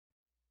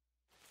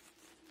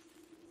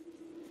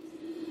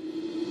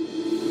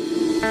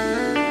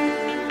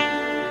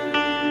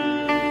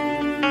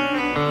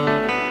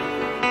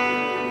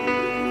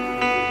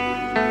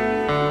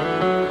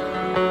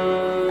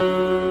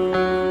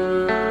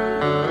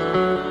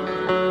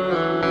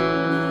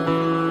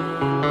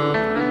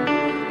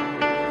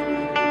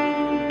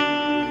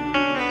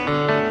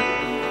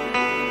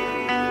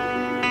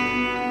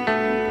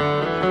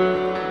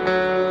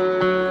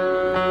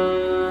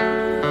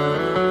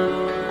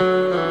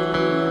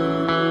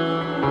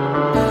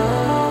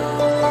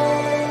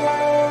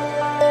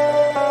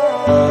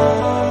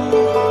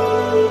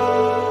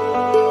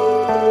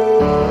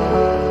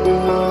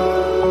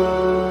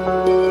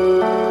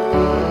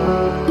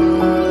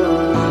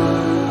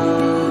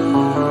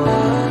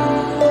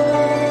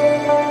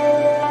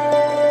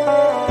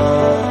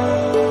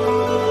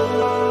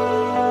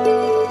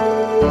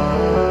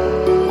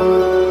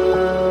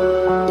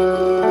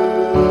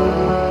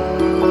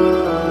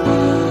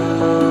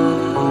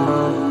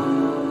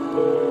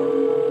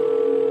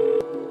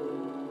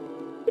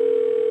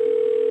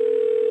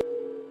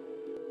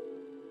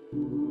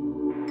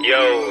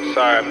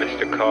I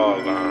missed a call.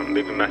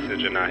 Leave a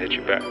message and I'll hit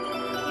you back.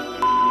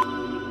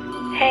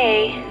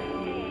 Hey,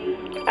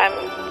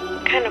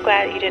 I'm kind of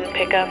glad you didn't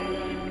pick up.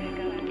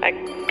 I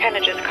kind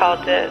of just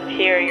called to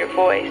hear your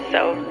voice,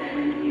 so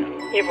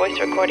your voice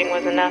recording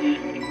was enough.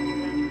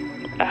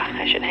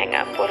 I should hang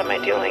up. What am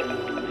I doing?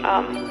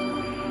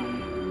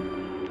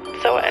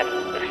 So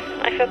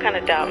I feel kind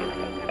of dumb,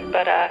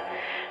 but I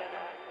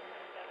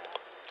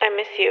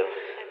miss you.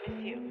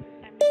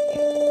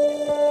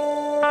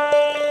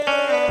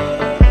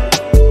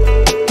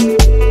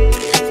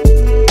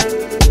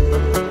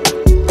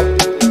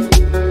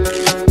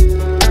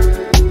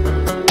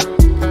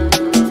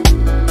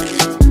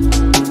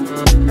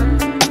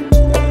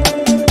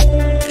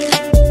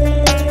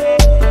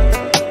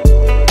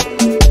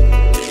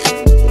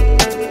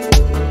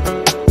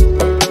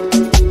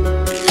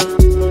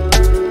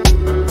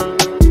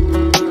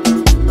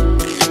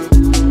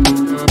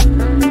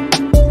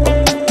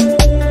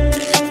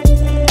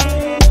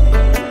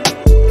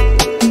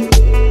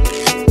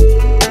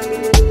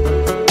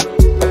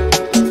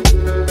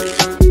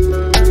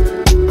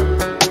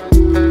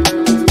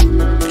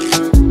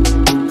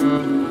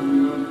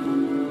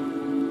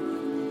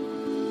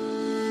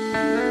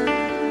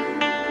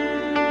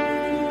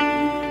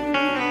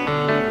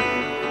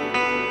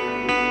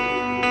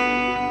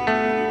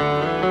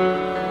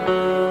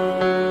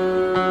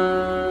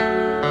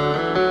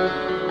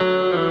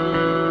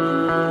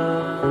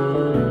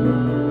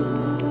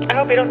 I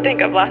hope you don't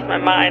think I've lost my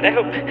mind. I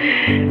hope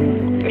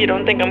you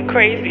don't think I'm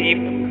crazy.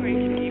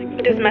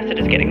 This message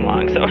is getting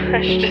long, so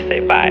I should just say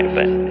bye,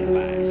 but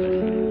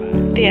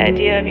the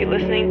idea of you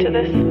listening to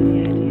this,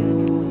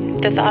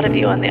 the thought of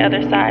you on the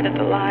other side of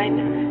the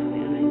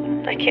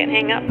line, I can't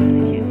hang up.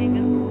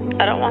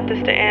 I don't want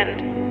this to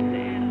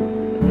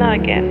end. Not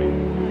again.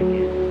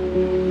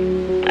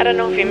 I don't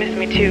know if you miss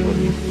me too.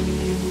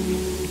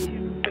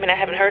 I mean, I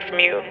haven't heard from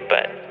you,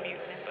 but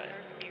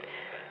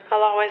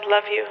I'll always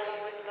love you.